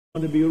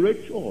Want to be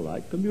rich? All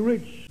right, can be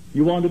rich.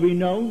 You want to be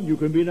known? You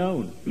can be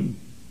known.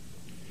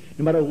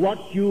 No matter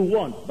what you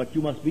want, but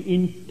you must be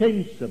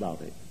intense about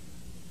it.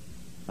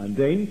 And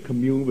then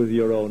commune with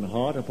your own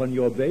heart upon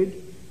your bed,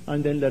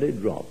 and then let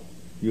it drop.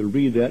 You'll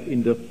read that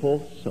in the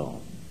 4th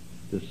Psalm,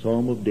 the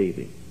Psalm of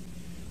David.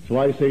 So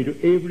I say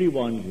to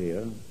everyone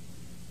here,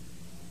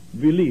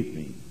 believe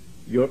me,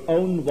 your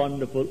own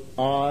wonderful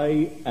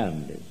I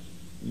amness,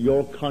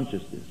 your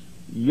consciousness,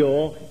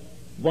 your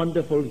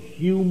wonderful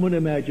human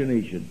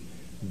imagination,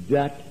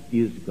 that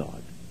is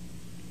God.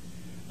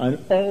 And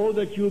all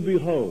that you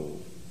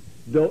behold,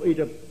 though it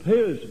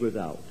appears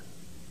without,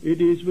 it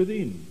is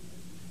within,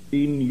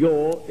 in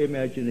your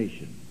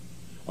imagination,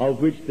 of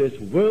which this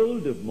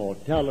world of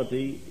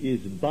mortality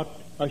is but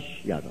a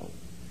shadow.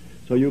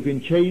 So you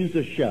can change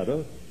the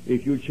shadow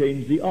if you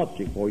change the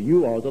object, for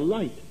you are the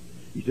light.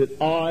 He said,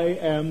 I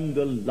am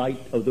the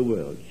light of the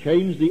world.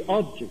 Change the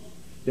object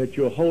that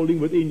you're holding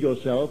within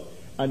yourself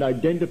and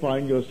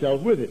identifying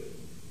yourself with it.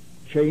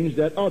 Change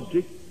that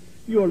object,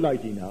 you're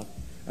lighting up,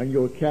 and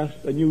you'll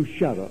cast a new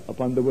shadow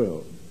upon the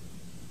world.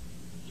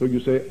 So you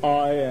say,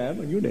 I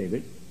am, and you name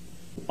it,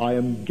 I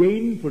am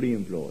gainfully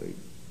employed,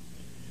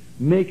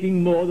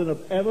 making more than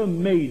I've ever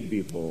made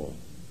before.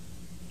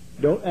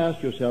 Don't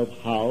ask yourself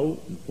how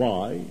and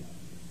why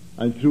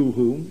and through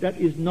whom. That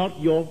is not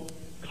your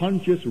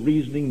conscious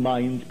reasoning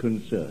mind's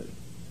concern.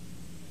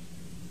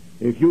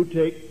 If you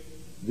take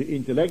the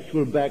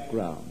intellectual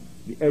background,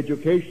 the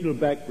educational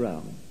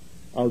background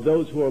of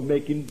those who are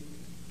making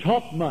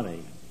top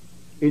money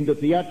in the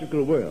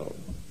theatrical world,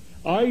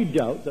 I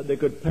doubt that they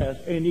could pass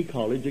any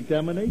college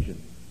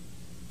examination.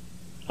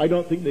 I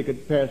don't think they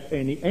could pass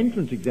any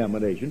entrance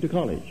examination to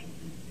college.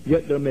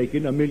 Yet they're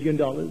making $1 million,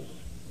 $2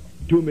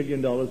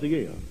 million a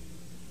year.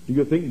 Do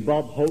you think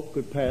Bob Hope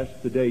could pass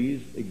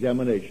today's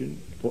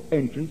examination for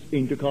entrance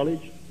into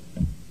college?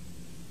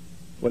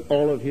 Well,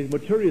 all of his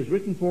material is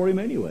written for him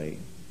anyway.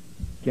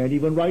 Can't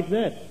even write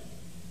that.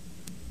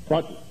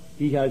 But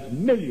he has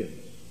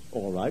millions,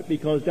 all right,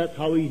 because that's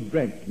how he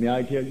dreamt. May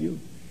I tell you?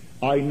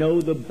 I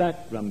know the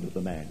background of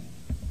the man.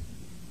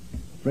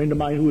 A friend of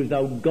mine who is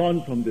now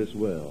gone from this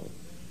world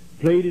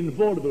played in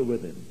vaudeville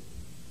with him,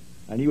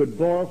 and he would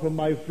borrow from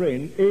my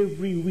friend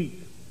every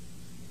week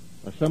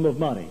a sum of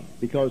money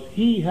because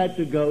he had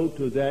to go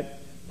to that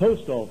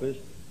post office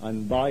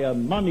and buy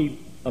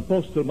a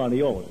postal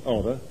money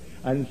order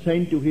and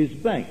send to his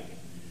bank.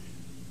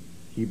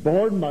 He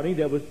borrowed money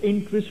that was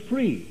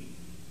interest-free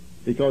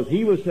because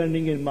he was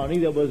sending in money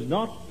that was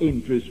not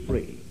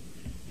interest-free.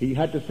 He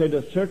had to send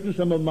a certain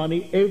sum of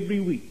money every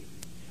week,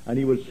 and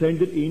he would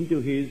send it into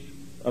his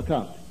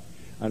account.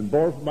 And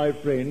borrowed from my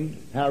friend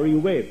Harry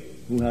Webb,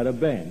 who had a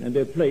band, and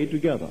they played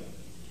together.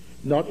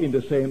 Not in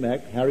the same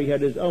act. Harry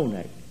had his own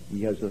act.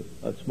 He has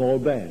a small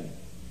band.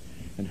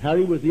 And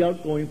Harry was the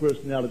outgoing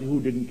personality who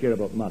didn't care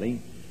about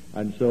money,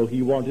 and so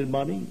he wanted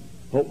money.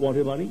 Hope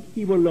wanted money.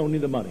 He would loan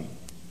him the money.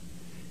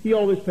 He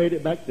always paid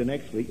it back the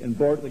next week and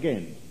borrowed it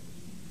again,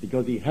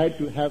 because he had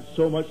to have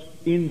so much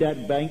in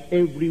that bank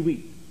every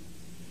week.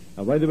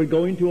 And when they would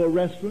go into a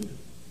restaurant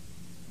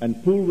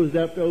and food was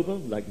left over,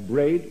 like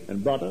bread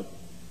and butter,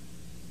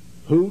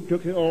 who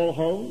took it all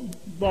home?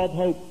 Bob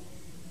Hope.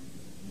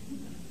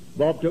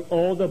 Bob took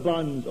all the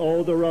buns,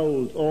 all the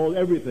rolls,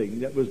 everything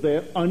that was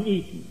there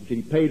uneaten.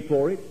 He paid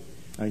for it,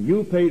 and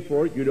you paid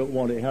for it. You don't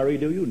want it, Harry,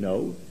 do you?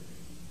 No.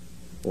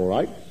 All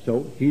right,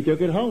 so he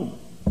took it home.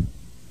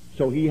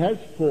 So he has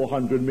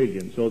 400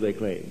 million, so they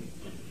claim.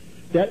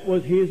 That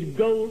was his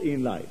goal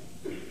in life.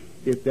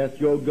 If that's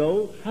your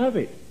goal, have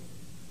it.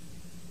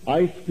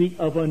 I speak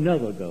of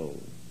another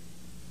goal.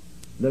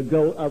 The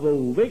goal of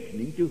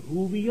awakening to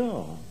who we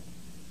are.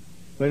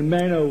 When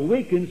man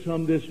awakens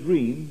from this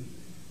dream,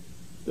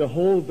 the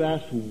whole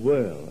vast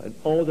world and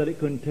all that it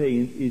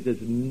contains is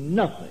as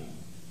nothing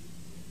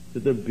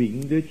to the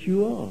being that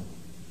you are.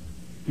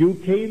 You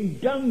came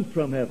down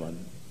from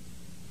heaven,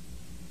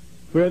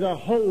 where the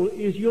whole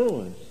is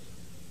yours.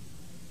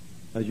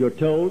 As you're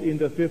told in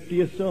the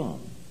 50th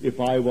Psalm, if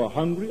I were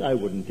hungry, I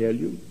wouldn't tell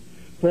you,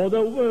 for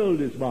the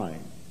world is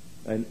mine,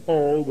 and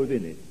all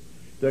within it.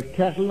 The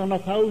cattle on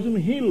 1,000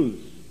 hills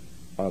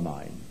are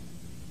mine.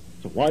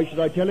 So why should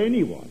I tell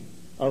anyone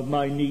of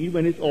my need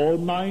when it's all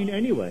mine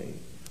anyway?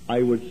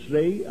 I would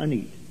slay and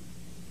eat.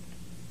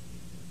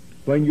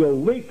 When you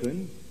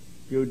awaken,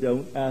 you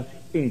don't ask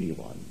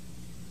anyone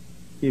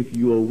if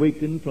you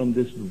awaken from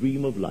this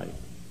dream of life.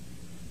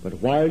 But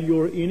while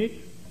you're in it,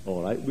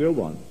 all right, we're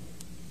one.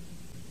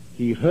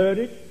 He heard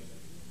it,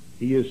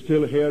 he is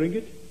still hearing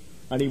it,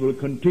 and he will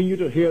continue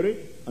to hear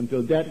it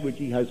until that which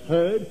he has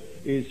heard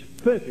is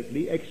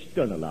perfectly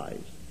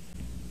externalized.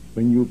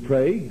 When you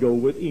pray, go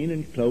within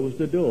and close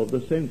the door of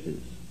the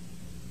senses.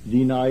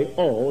 Deny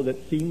all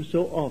that seems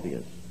so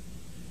obvious,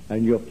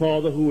 and your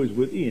Father who is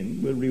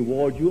within will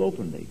reward you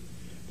openly.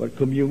 But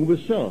commune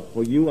with self,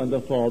 for you and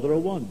the Father are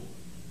one.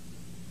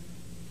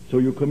 So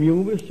you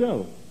commune with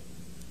self.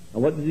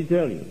 And what does he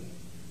tell you?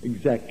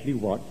 Exactly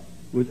what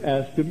was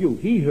asked of you.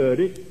 He heard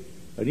it,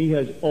 and he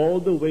has all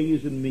the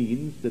ways and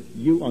means that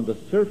you on the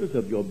surface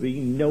of your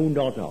being know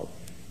not of.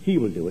 He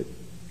will do it.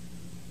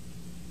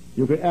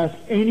 You can ask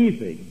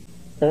anything.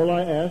 All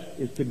I ask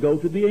is to go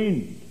to the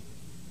end.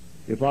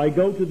 If I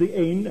go to the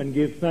end and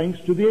give thanks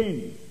to the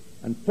end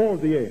and for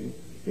the end,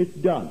 it's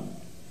done.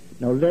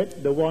 Now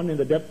let the one in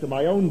the depths of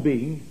my own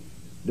being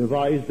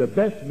devise the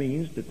best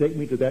means to take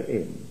me to that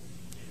end.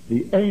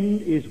 The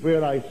end is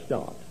where I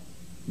start.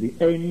 The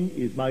end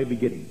is my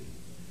beginning.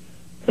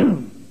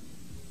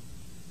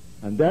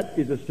 And that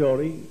is a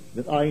story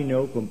that I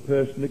know from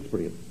personal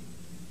experience.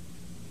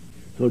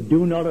 So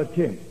do not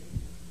attempt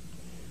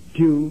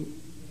to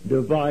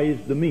devise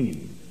the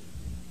means.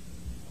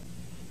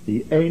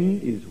 The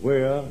end is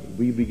where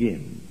we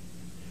begin.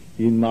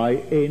 In my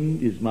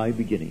end is my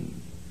beginning.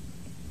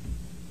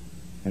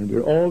 And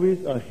we're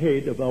always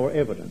ahead of our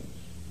evidence.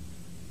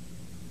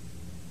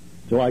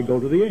 So I go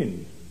to the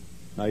end.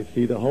 I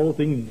see the whole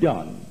thing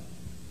done.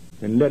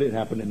 And let it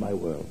happen in my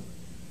world.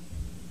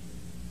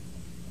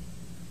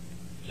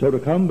 So to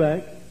come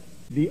back,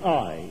 the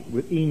I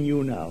within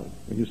you now,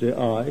 when you say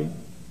I,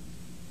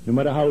 no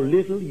matter how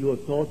little you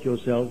have thought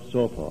yourself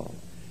so far,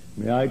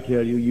 may I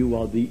tell you, you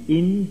are the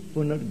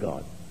infinite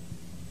God.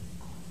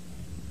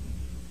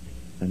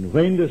 And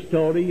when the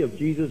story of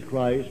Jesus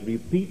Christ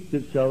repeats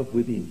itself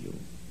within you,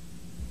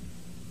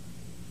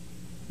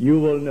 you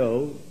will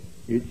know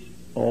it's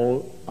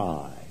all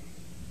I.